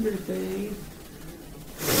Vegas for my birthday. In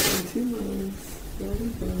 2 months. It'll be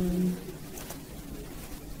fun.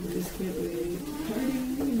 I just can't wait.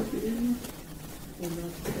 Partying again. I'm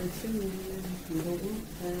not the person. You don't want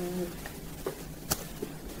that.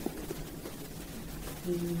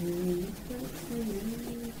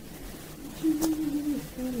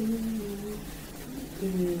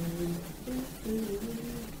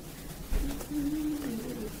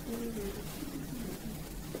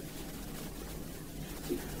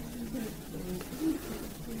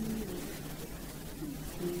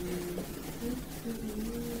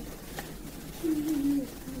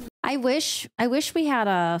 I wish we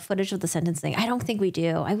had footage of the sentencing. I don't think we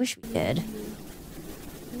do. I wish we did.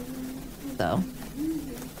 So.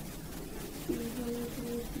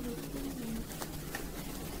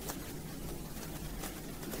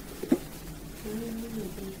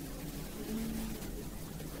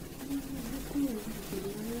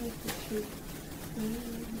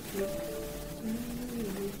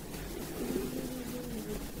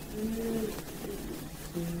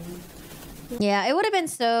 Yeah, it would have been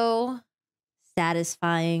so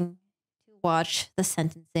satisfying to watch the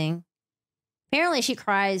sentencing. Apparently she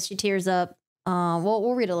cries, she tears up.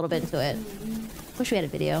 We'll read a little bit into it. Wish we had a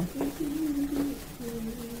video.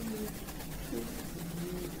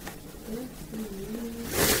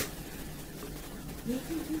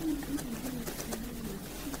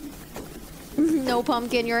 No,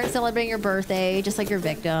 Pumpkin, you're celebrating your birthday, just like your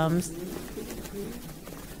victims.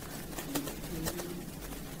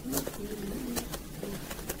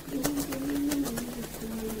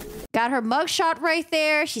 Got her mugshot right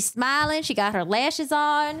there. She's smiling. She got her lashes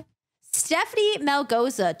on. Stephanie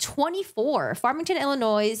Melgoza, 24, Farmington,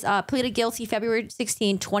 Illinois, pleaded guilty February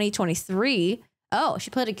 16, 2023. Oh, she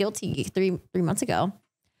pleaded guilty three months ago.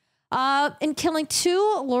 In killing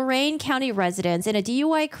 2 Lorain County residents in a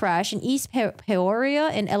DUI crash in East Peoria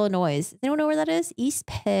in Illinois. Does anyone know where that is? East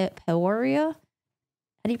Peoria? How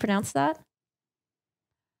do you pronounce that?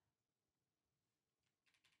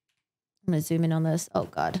 I'm going to zoom in on this. Oh,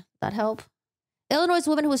 God. That help? Illinois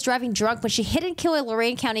woman who was driving drunk when she hit and killed a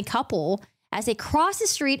Lorain County couple as they crossed the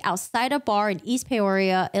street outside a bar in East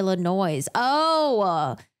Peoria, Illinois.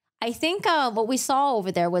 Oh, I think what we saw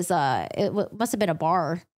over there was, it must have been a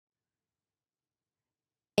bar.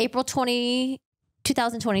 April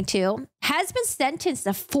 2022, has been sentenced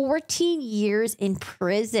to 14 years in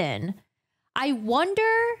prison. I wonder,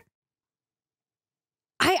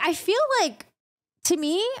 I feel like, to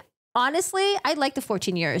me, honestly, I like the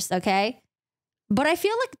 14 years, okay? But I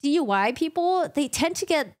feel like DUI people, don't they tend to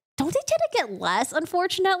get less,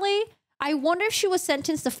 unfortunately? I wonder if she was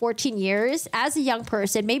sentenced to 14 years as a young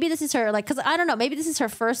person. Maybe this is her, like, because I don't know, maybe this is her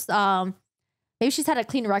first, maybe she's had a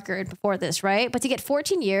clean record before this, right? But to get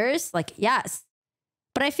 14 years, like, yes.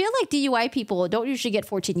 But I feel like DUI people don't usually get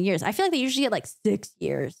 14 years. I feel like they usually get like 6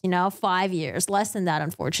 years, 5 years, less than that,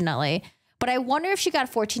 unfortunately. But I wonder if she got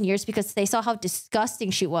 14 years because they saw how disgusting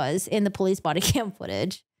she was in the police body cam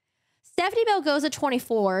footage. Stephanie Melgoza,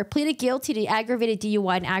 24, pleaded guilty to aggravated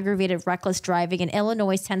DUI and aggravated reckless driving in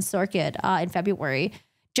Illinois 10th Circuit in February.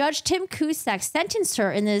 Judge Tim Cusack sentenced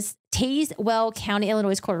her in this Tazewell County,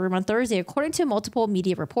 Illinois courtroom on Thursday, according to multiple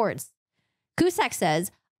media reports. Cusack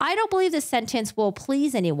says, I don't believe this sentence will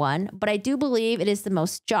please anyone, but I do believe it is the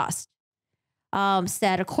most just.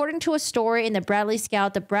 Said, according to a story in the Bradley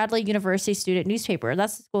Scout, the Bradley University student newspaper,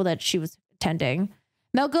 that's the school that she was attending,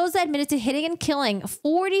 Melgoza admitted to hitting and killing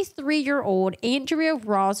 43-year-old Andrea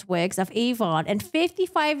Rosewicz of Avon and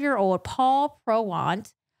 55-year-old Paul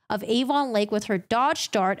Prowant of Avon Lake with her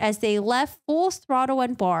Dodge Dart as they left Full Throttle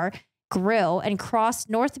and Bar Grill and crossed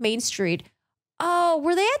North Main Street. Oh,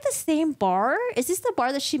 were they at the same bar? Is this the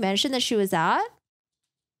bar that she mentioned that she was at?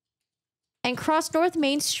 And crossed North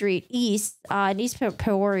Main Street East in East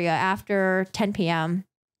Peoria after 10 p.m.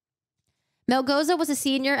 Melgoza was a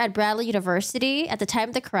senior at Bradley University at the time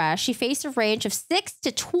of the crash. She faced a range of 6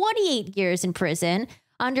 to 28 years in prison.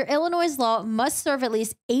 Under Illinois law, must serve at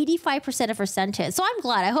least 85% of her sentence. So I'm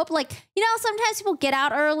glad. I hope, sometimes people get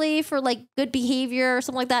out early for good behavior or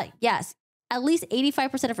something like that. Yes, at least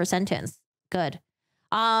 85% of her sentence. Good.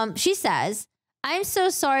 She says, I'm so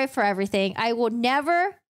sorry for everything. I will never,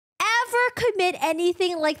 ever commit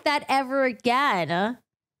anything like that ever again.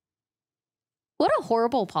 What a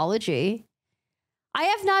horrible apology. I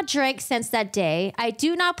have not drank since that day. I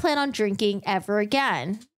do not plan on drinking ever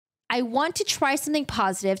again. I want to try something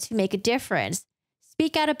positive to make a difference.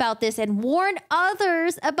 Speak out about this and warn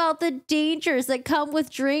others about the dangers that come with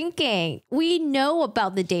drinking. We know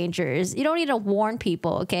about the dangers. You don't need to warn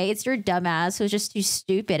people, okay? It's your dumbass who's just too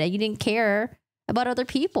stupid and you didn't care about other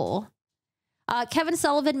people. Kevin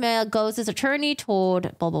Sullivan, Melgoza's attorney, told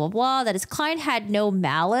blah, blah, blah, blah, that his client had no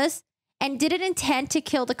malice and didn't intend to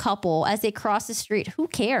kill the couple as they crossed the street. Who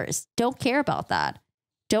cares? Don't care about that.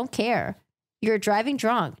 Don't care. You're driving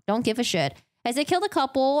drunk. Don't give a shit. As they killed the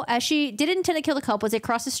couple, as she didn't intend to kill the couple, as they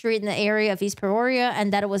crossed the street in the area of East Peoria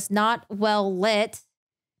and that it was not well lit.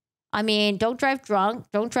 I mean, don't drive drunk.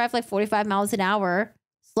 Don't drive 45 miles an hour.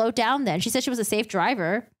 Slow down then. She said she was a safe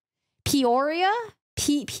driver. Peoria?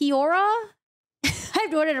 Peora? I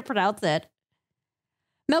have no idea how to pronounce it.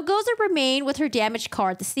 Melgoza remained with her damaged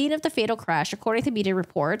car at the scene of the fatal crash, according to media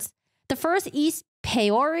reports. The first East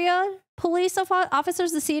Peoria police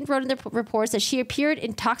officers at the scene wrote in their reports that she appeared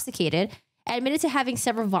intoxicated and admitted to having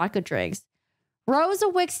several vodka drinks.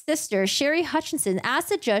 Rosewick's sister, Sherry Hutchinson, asked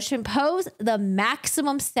the judge to impose the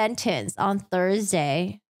maximum sentence on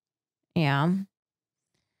Thursday. Yeah.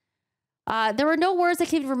 There were no words that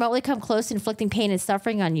could remotely come close to inflicting pain and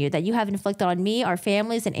suffering on you that you have inflicted on me, our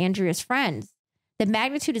families, and Andrea's friends. The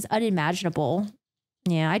magnitude is unimaginable.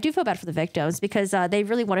 Yeah, I do feel bad for the victims because they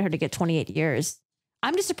really wanted her to get 28 years.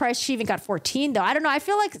 I'm just surprised she even got 14, though. I don't know. I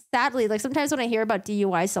feel sadly, sometimes when I hear about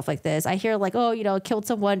DUI stuff like this, I hear killed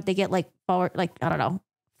someone, they get 4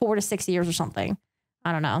 to 6 years or something.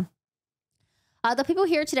 I don't know. The people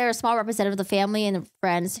here today are a small representative of the family and the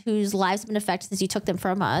friends whose lives have been affected since you took them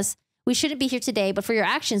from us. We shouldn't be here today, but for your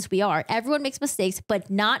actions, we are. Everyone makes mistakes, but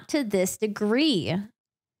not to this degree.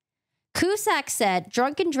 Cusack said,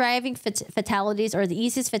 drunken driving fatalities are the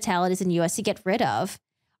easiest fatalities in the U.S. to get rid of.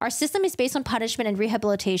 Our system is based on punishment and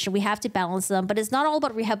rehabilitation. We have to balance them, but it's not all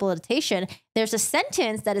about rehabilitation. There's a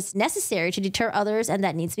sentence that is necessary to deter others and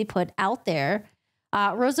that needs to be put out there.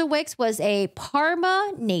 Rosewicz was a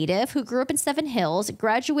Parma native who grew up in Seven Hills,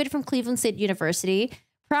 graduated from Cleveland State University.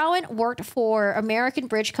 Prowant worked for American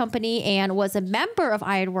Bridge Company and was a member of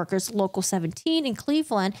Ironworkers Local 17 in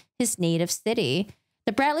Cleveland, his native city.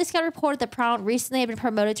 The Bradley Scout reported that Prowant recently had been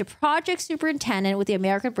promoted to project superintendent with the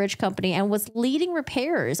American Bridge Company and was leading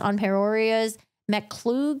repairs on Peoria's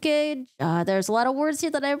McCluggage. There's a lot of words here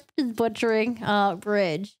that I'm butchering.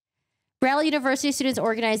 Bridge. Bradley University students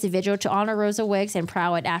organized a vigil to honor Rosewicz and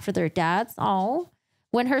Prowant after their deaths. Oh,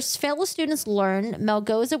 when her fellow students learned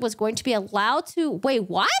Melgoza was going to be allowed to wait,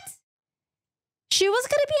 what? She was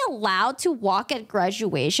going to be allowed to walk at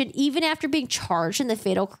graduation even after being charged in the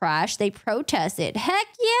fatal crash. They protested. Heck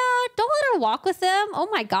yeah. Don't let her walk with them. Oh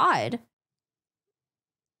my God.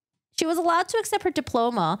 She was allowed to accept her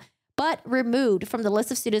diploma, but removed from the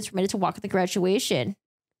list of students permitted to walk at the graduation.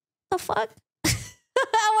 The fuck?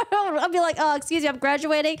 I'll be like, oh, excuse me, I'm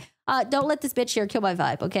graduating. Don't let this bitch here kill my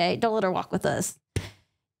vibe, okay? Don't let her walk with us.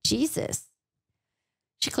 Jesus.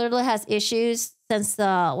 She clearly has issues since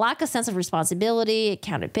the lack of sense of responsibility,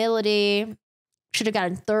 accountability. Should have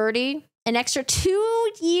gotten 30. An extra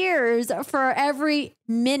 2 years for every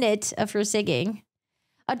minute of her singing.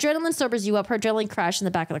 Adrenaline sobers you up. Her adrenaline crashed in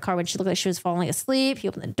the back of the car when she looked like she was falling asleep. He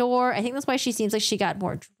opened the door. I think that's why she seems like she got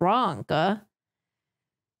more drunk.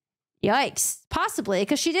 Yikes. Possibly.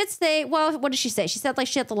 Because she did say, well, what did she say? She said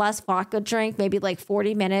she had the last vodka drink maybe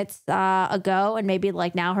 40 minutes ago. And maybe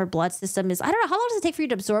now her blood system is, I don't know. How long does it take for you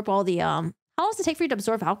to absorb all the, how long does it take for you to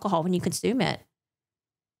absorb alcohol when you consume it?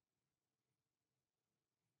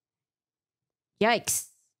 Yikes.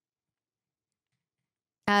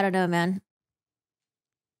 I don't know, man.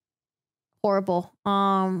 Horrible.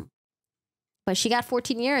 But she got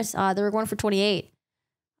 14 years. They were going for 28.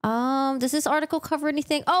 Does this article cover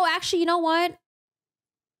anything? Oh, actually, you know what?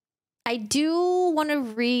 I do want to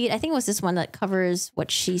read. I think it was this one that covers what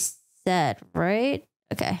she said, right?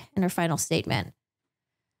 Okay, in her final statement.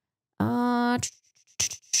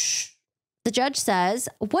 The judge says,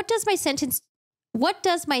 "What does my sentence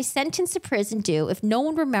to prison do if no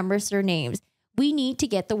one remembers their names? We need to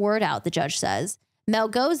get the word out," the judge says.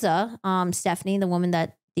 Melgoza, Stephanie, the woman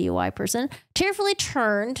that DUI person, tearfully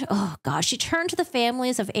turned. Oh gosh, she turned to the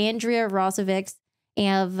families of Andrea Rosewicz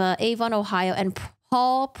of Avon, Ohio, and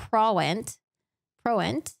Paul Prowant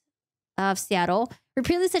of Seattle.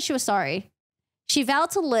 Repeatedly said she was sorry. She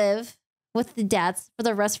vowed to live with the deaths for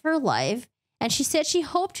the rest of her life, and she said she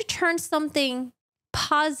hoped to turn something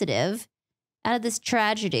positive out of this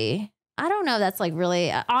tragedy. I don't know. That's like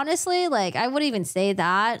really, honestly, like I wouldn't even say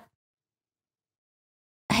that.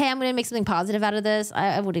 Hey, I'm going to make something positive out of this.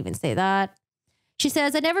 I wouldn't even say that. She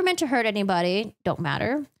says, "I never meant to hurt anybody. Don't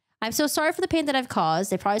matter. I'm so sorry for the pain that I've caused.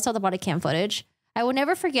 They probably saw the body cam footage. I will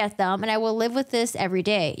never forget them, and I will live with this every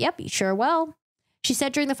day." Yep, you sure will. She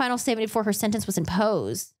said during the final statement before her sentence was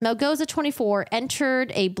imposed. Melgoza, 24,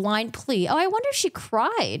 entered a blind plea. Oh, I wonder if she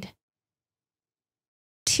cried.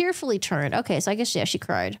 Tearfully turned. Okay, so I guess, yeah, she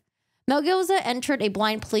cried. Melgoza entered a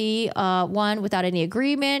blind plea, one without any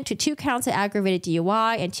agreement, to 2 counts of aggravated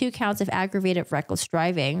DUI and 2 counts of aggravated reckless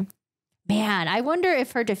driving. Man, I wonder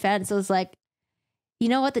if her defense was like, you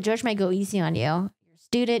know what? The judge might go easy on you. You're a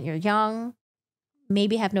student, you're young,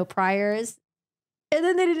 maybe have no priors. And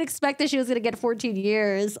then they didn't expect that she was going to get 14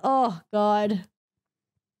 years. Oh, God.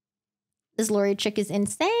 This Lori chick is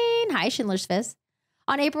insane. Hi, Schindler's Fist.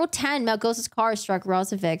 On April 10, Melgoza's car struck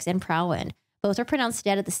Rosewicz and Prowant. Both are pronounced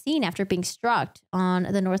dead at the scene after being struck on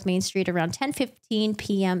the North Main Street around 10:15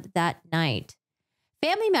 p.m. that night.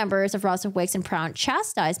 Family members of Rosewicz and Prowant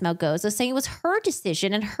chastised Melgoza, saying it was her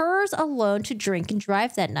decision and hers alone to drink and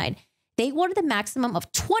drive that night. They wanted the maximum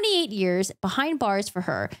of 28 years behind bars for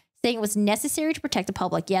her, saying it was necessary to protect the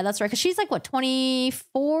public. Yeah, that's right. Because she's like, what,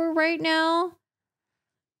 24 right now?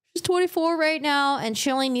 She's 24 right now, and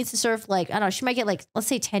she only needs to serve like, I don't know, she might get like, let's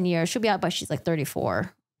say 10 years. She'll be out by she's like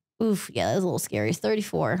 34. Oof, yeah, that was a little scary.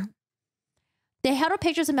 34. They held up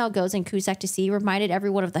pictures of Melgoza and Cusack to see, reminded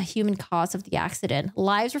everyone of the human cause of the accident.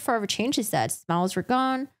 Lives were forever changed, they said. Smiles were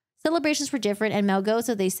gone. Celebrations were different, and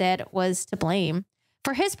Melgoza, they said, was to blame.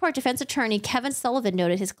 For his part, defense attorney Kevin Sullivan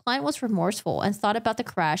noted his client was remorseful and thought about the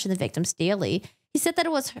crash and the victims daily. He said that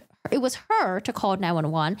it was her to call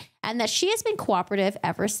 911 and that she has been cooperative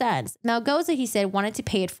ever since. Melgoza, he said, wanted to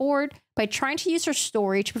pay it forward by trying to use her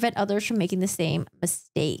story to prevent others from making the same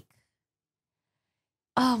mistake.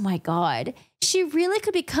 Oh my God. She really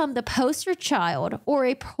could become the poster child or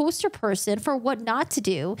a poster person for what not to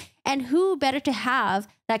do. And who better to have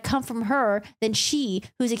that come from her than she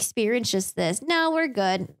who's experienced just this? No, we're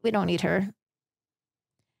good. We don't need her.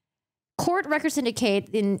 Court records indicate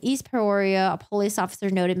in East Peoria, a police officer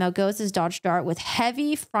noted Melgoza's Dodge Dart with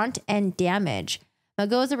heavy front end damage.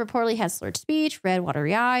 Melgoza reportedly had slurred speech, red,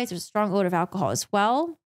 watery eyes. There's a strong odor of alcohol as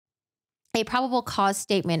well. A probable cause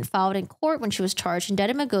statement filed in court when she was charged, and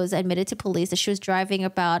Detta Melgoza admitted to police that she was driving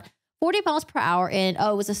about 40 miles per hour in,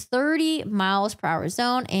 it was a 30 miles per hour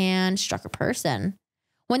zone and struck a person.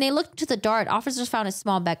 When they looked into the Dart, officers found a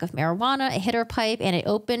small bag of marijuana, a hitter pipe, and an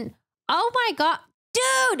open, oh my God,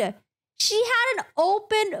 dude, she had an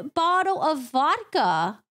open bottle of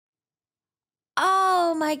vodka.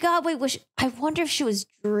 Oh my God, wait, I wonder if she was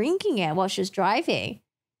drinking it while she was driving.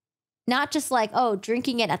 Not just like, oh,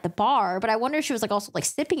 drinking it at the bar, but I wonder if she was like also like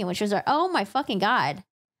sipping it when she was there. Oh my fucking God.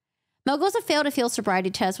 Melgoza failed a field sobriety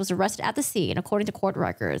test, was arrested at the scene, according to court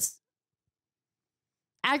records.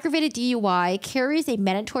 Aggravated DUI carries a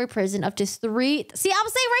mandatory prison up to 3. See, I'm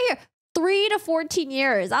saying right here, 3 to 14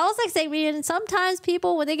 years. I was like saying, sometimes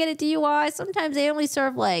people, when they get a DUI, sometimes they only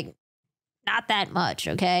serve like not that much,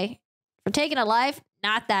 okay? For taking a life,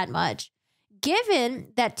 not that much.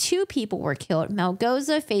 Given that 2 people were killed,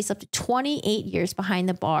 Melgoza faced up to 28 years behind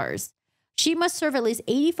the bars. She must serve at least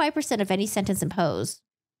 85% of any sentence imposed.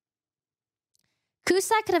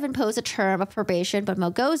 Cusack could have imposed a term of probation, but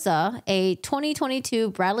Melgoza, a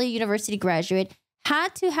 2022 Bradley University graduate,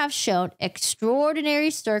 had to have shown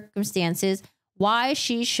extraordinary circumstances why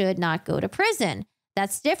she should not go to prison.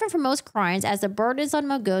 That's different from most crimes, as the burden is on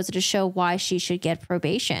Melgoza to show why she should get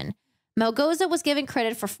probation. Melgoza was given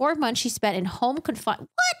credit for 4 months she spent in home confinement.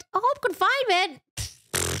 What? Home confinement?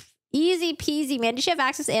 Easy peasy, man. Did she have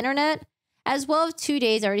access to internet? As well as 2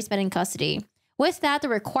 days already spent in custody. With that, the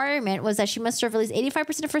requirement was that she must serve at least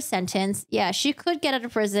 85% of her sentence. Yeah, she could get out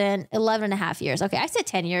of prison 11 and a half years. Okay, I said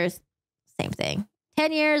 10 years. Same thing.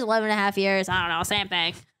 10 years, 11 and a half years. I don't know, same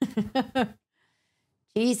thing.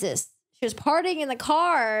 Jesus. She was partying in the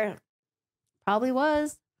car. Probably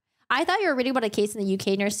was. I thought you were reading about a case in the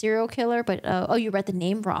UK nurse serial killer, but oh, you read the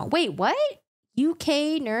name wrong. Wait, what?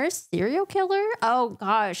 UK nurse serial killer? Oh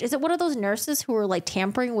gosh. Is it one of those nurses who were like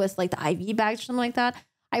tampering with like the IV bags or something like that?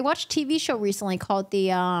 I watched a TV show recently called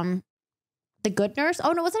The Good Nurse.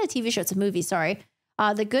 Oh no, it wasn't a TV show, it's a movie, sorry.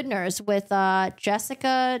 The Good Nurse with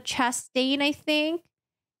Jessica Chastain, I think.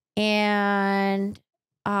 And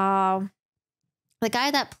the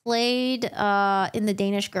guy that played in The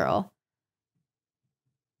Danish Girl.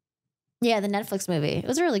 Yeah, the Netflix movie. It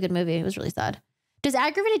was a really good movie. It was really sad. Does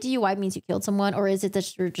aggravated DUI means you killed someone, or is it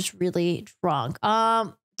that you're just really drunk?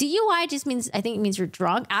 DUI just means, I think it means you're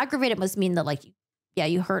drunk. Aggravated must mean that like, yeah,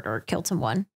 you hurt or killed someone.